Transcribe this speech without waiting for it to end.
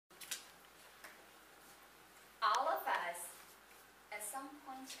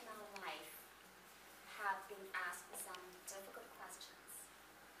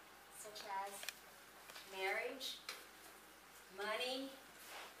such as marriage, money,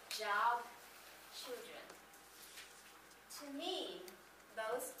 job, children. To me,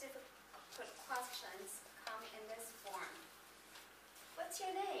 those difficult questions come in this form. What's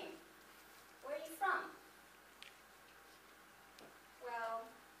your name? Where are you from? Well,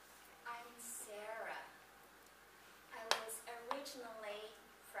 I'm Sarah. I was originally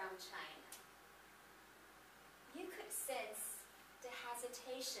from China. You could sense the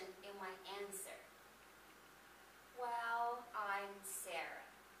hesitation in my answer. Well, I'm Sarah.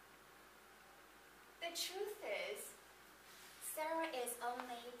 The truth is, Sarah is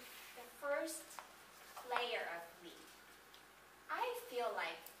only the first layer of me. I feel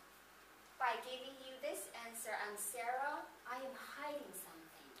like by giving you this answer, I'm Sarah, I am hiding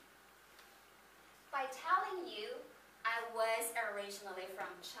something. By telling you I was originally from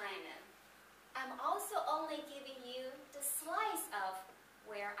China, I'm also only giving you the slice of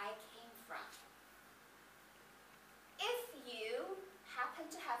where I came from. If you happen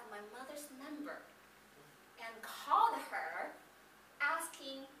to have my mother's number and called her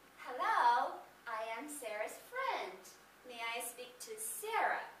asking, "Hello, I am Sarah's friend. May I speak to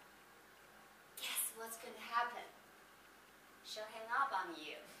Sarah?" Guess what's going to happen? She'll hang up on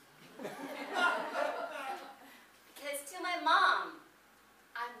you. Because to my mom,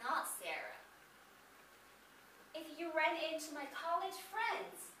 I'm not Sarah. If you ran into my college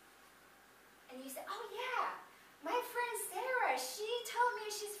friends and you say, "Oh yeah, my friend Sarah, she told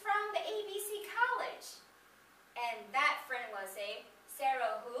me she's from the ABC college." And that friend will say,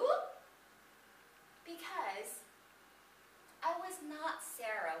 "Sarah who?" Because I was not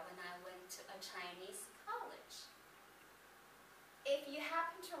Sarah when I went to a Chinese college. If you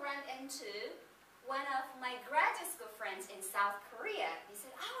happen to run into one of my graduate school friends in South Korea, you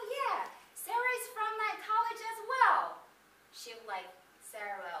said, "Oh yeah, Sarah is from that college as well." She'll be like,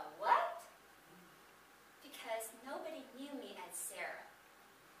 "Sarah what?" Because nobody knew me as Sarah.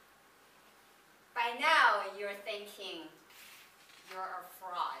 By now, you're thinking you're a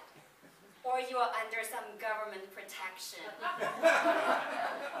fraud, or you are under some government protection.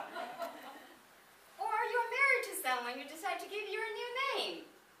 Or you're married to someone, you decide to give you a new name.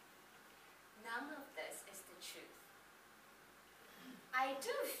 None of this is the truth. I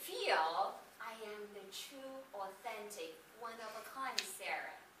do feel I am the true, authentic, one-of-a-kind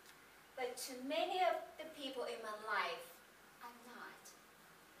Sarah. But to many of the people in my life, I'm not.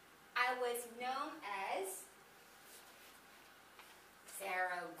 I was known as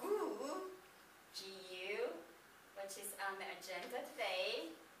Sarah Gu, G-U, which is on the agenda today.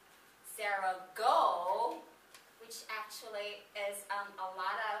 Sarah Go, which actually is a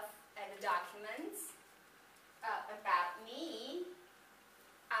lot of the documents about me.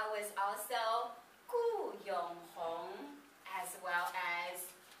 I was also Gu Yonghong, as well as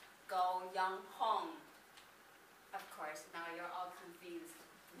Go Young-hong. Of course, now you're all confused.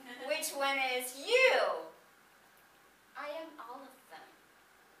 Which one is you? I am all of them.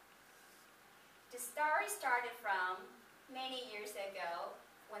 The story started from many years ago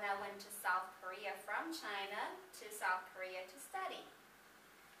when I went to South Korea from China to South Korea to study.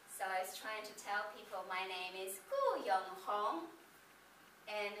 So I was trying to tell people my name is Gu Young-hong,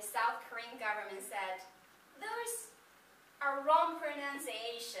 and the South Korean government said, "Those are wrong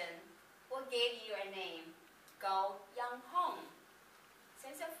pronunciation. We'll give you a name, Go Young-hong." So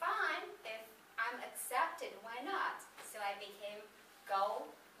I said, "Fine, if I'm accepted, why not?" So I became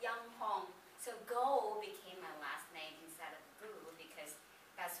Go Young-hong. So Go became my last name instead of Gu, because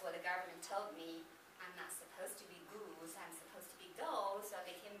that's what the government told me. I'm not supposed to be Gu, so I'm supposed to be Go, so I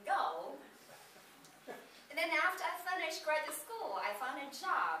became Go. And then after I finished graduate school, I found a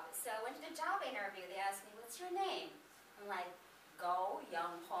job. So I went to the job interview. They asked me, "What's your name?" I'm like, Go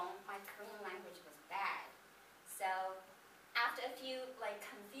Young-hong. My Korean language was bad. So after a few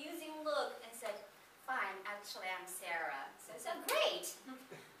confusing look, I said, "Fine, actually I'm Sarah." So I said, "Great.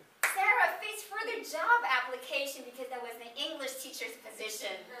 Sarah fits for the job application," because that was an English teacher's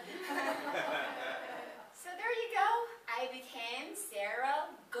position. So there you go. I became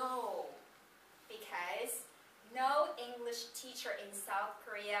Sarah Go, because no English teacher in South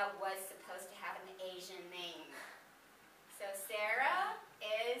Korea was supposed to have an Asian name. So Sarah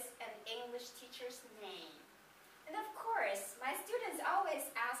is an English teacher's name. And of course, my students always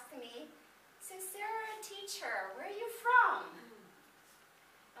ask me, "So Sarah, teacher, where are you from?"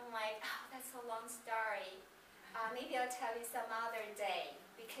 I'm like, "Oh, that's a long story. Maybe I'll tell you some other day."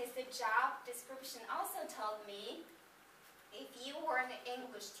 Because the job description also told me, if you were an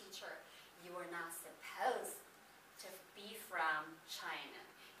English teacher, you were not supposed to be from China.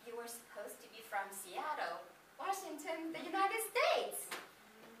 You were supposed to be from Seattle, Washington, the United States.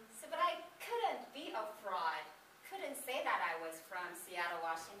 So but I couldn't be a fraud. Couldn't say that I was from Seattle,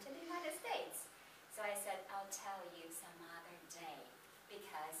 Washington, United States. So I said, I'll tell you some other day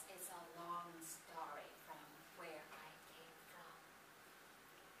because it's a long story from where I came from.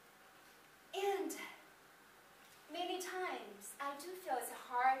 And many times I do feel it's a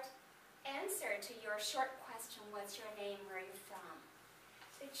hard answer to your short question, what's your name, where are you from?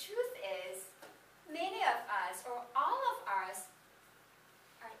 The truth is, many of us, or all of us,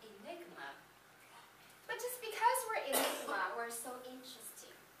 are enigma. But just because we're enigma, we're so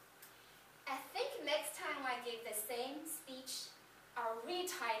interesting. I think next time I give the same speech, I'll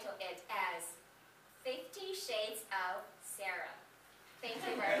retitle it as 50 Shades of Sarah. Thank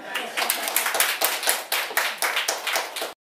you very much.